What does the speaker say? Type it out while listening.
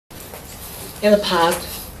In the past,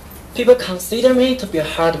 people consider me to be a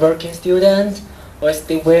hardworking student, or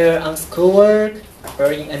stay well on schoolwork,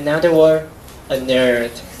 or in another word, a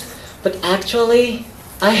nerd. But actually,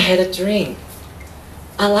 I had a dream.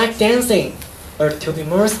 I like dancing, or to be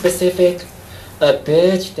more specific, a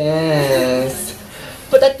beach dance.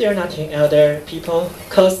 But I dare not tell other people,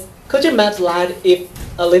 cause could you imagine like if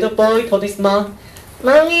a little boy told his mom,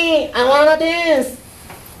 "Mommy, I wanna dance."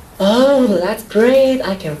 "Oh, that's great,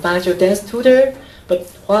 I can find you a dance tutor, but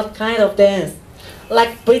what kind of dance?"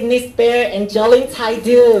 "Like Britney Spears and Jolene Tsai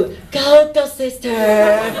do. Go, go sister,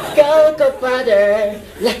 go, go brother,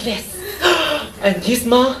 like this." And his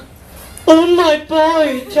mom, "Oh my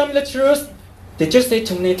boy, tell me the truth. Did you see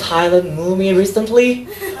too many Thailand movie recently?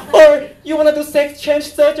 Or you wanna do sex change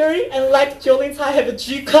surgery and like Jolene Tsai have a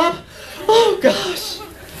G cup? Oh gosh."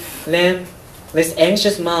 Then this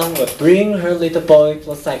anxious mom would bring her little boy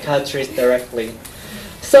to a psychiatrist directly.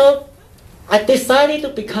 So I decided to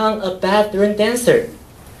become a bathroom dancer.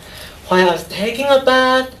 While I was taking a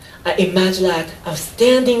bath, I imagined that I was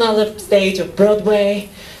standing on the stage of Broadway.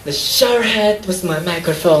 The shower head was my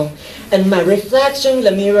microphone, and my reflection in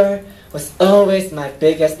the mirror was always my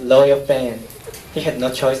biggest loyal fan. He had no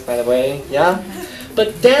choice, by the way, yeah?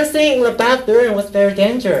 But dancing in the bathroom was very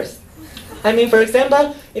dangerous. I mean, for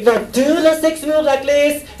example, if I do the six move like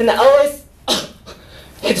this, and I always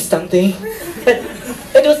hit something,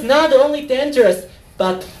 it was not only dangerous,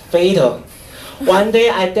 but fatal. One day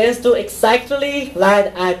I danced to exactly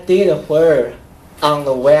like I did a whirl on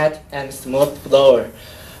the wet and smooth floor.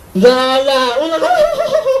 La la, ooh, la, la.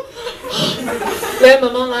 Then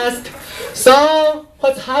my mom asked, "So,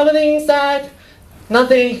 what's happening inside?"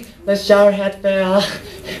 "Nothing, the shower head fell."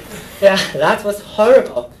 Yeah, that was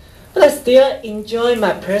horrible. But I still enjoy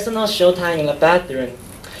my personal showtime in the bathroom.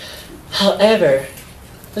 However,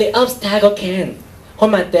 the obstacle came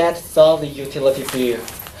when my dad saw the utility bill.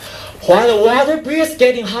 "Why the water bill is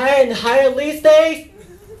getting higher and higher these days?"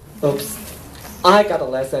 Oops, I got a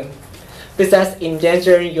lesson. Besides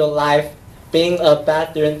endangering your life, being a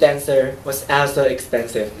bathroom dancer was also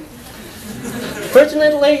expensive.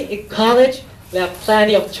 Fortunately, in college, there are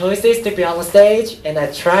plenty of choices to be on the stage, and I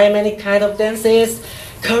try many kinds of dances: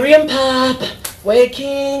 Korean pop,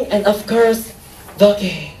 waking, and of course,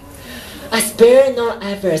 voguing. I spare no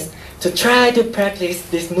efforts to try to practice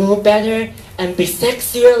this move better and be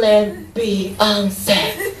sexier than Beyonce.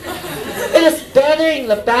 It is better in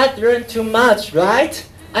the bathroom too much, right?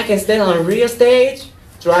 I can stand on a real stage,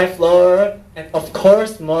 dry floor, and of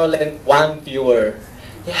course more than one viewer.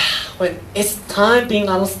 Yeah, when it's time being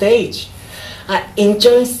on stage, I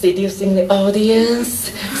enjoy seducing the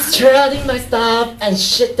audience, strutting my stuff, and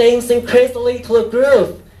dancing crazily to the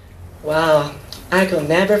groove. Wow, I could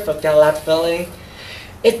never forget that feeling.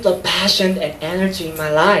 It's the passion and energy in my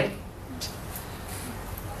life.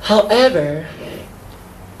 However,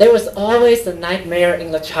 there was always a nightmare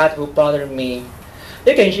in the childhood bothering me.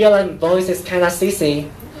 You can hear that my voice is kinda sissy.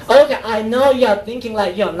 Okay, I know you are thinking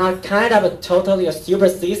like you're not kind of a totally a super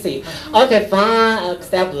sissy. Okay, fine, I'll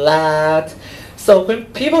accept that. So when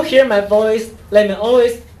people hear my voice, they may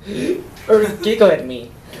always or giggle at me.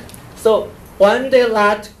 So one day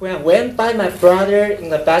lad, when I went by my brother in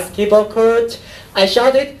the basketball court, I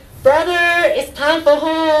shouted, "Brother, it's time for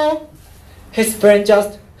home." His friend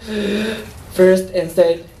just first and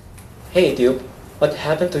said, "Hey dude, what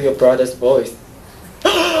happened to your brother's voice?"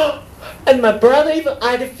 And my brother even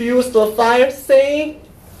added fuel to the fire, saying,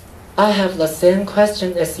 "I have the same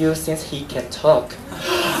question as you since he can talk."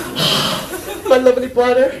 My lovely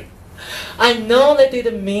brother, I know they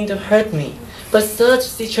didn't mean to hurt me, but such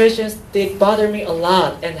situations did bother me a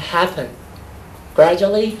lot and happen.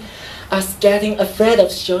 Gradually, I was getting afraid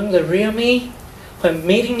of showing the real me. When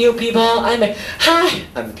meeting new people, I may, "Hi,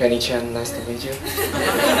 I'm Kenny Chen, nice to meet you."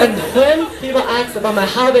 And when people ask about my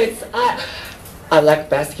habits, I like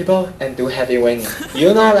basketball and do heavy weighting.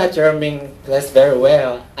 You know that Jeremy plays very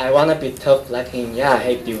well. I wanna be tough like him. Yeah, I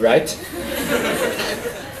hate you, right?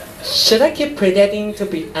 Should I keep pretending to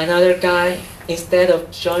be another guy instead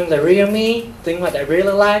of showing the real me, doing what I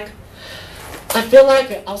really like? I feel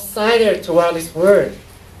like an outsider toward this world.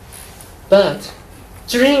 But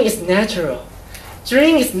dream is natural.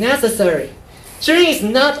 Dream is necessary. Dream is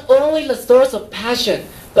not only the source of passion,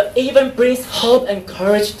 but even brings hope and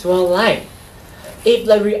courage to our life. If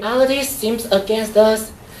the reality seems against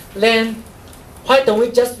us, then why don't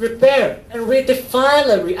we just repair and redefine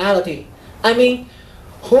the reality? I mean,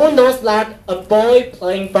 who knows that a boy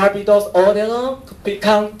playing Barbie dolls all day long could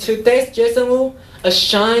become today's Jason Wu, a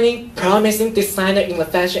shining, promising designer in the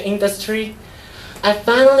fashion industry? I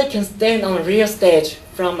finally can stand on a real stage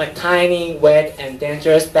from my tiny, wet, and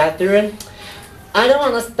dangerous bathroom. I don't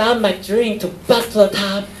want to stop my dream to back to the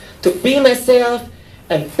top, to be myself,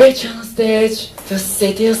 and bitch on stage to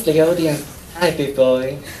seduce the audience. Hi, big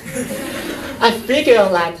boy. I figure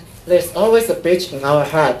that there's always a bitch in our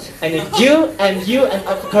heart, and you, and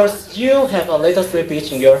of course you have a little sweet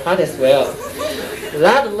bitch in your heart as well.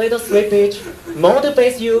 That little sweet bitch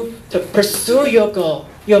motivates you to pursue your goal,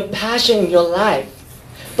 your passion in your life.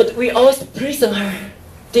 But we always prison her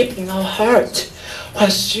deep in our heart while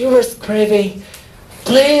she was craving,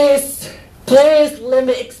 please, please let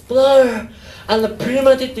me explore and the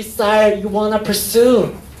primitive desire you wanna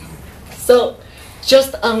pursue. So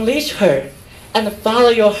just unleash her and follow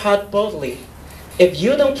your heart boldly. If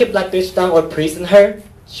you don't keep that bitch down or prison her,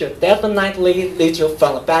 she'll definitely lead you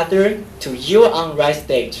from the bathroom to your own right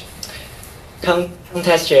stage.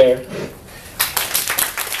 Contest share.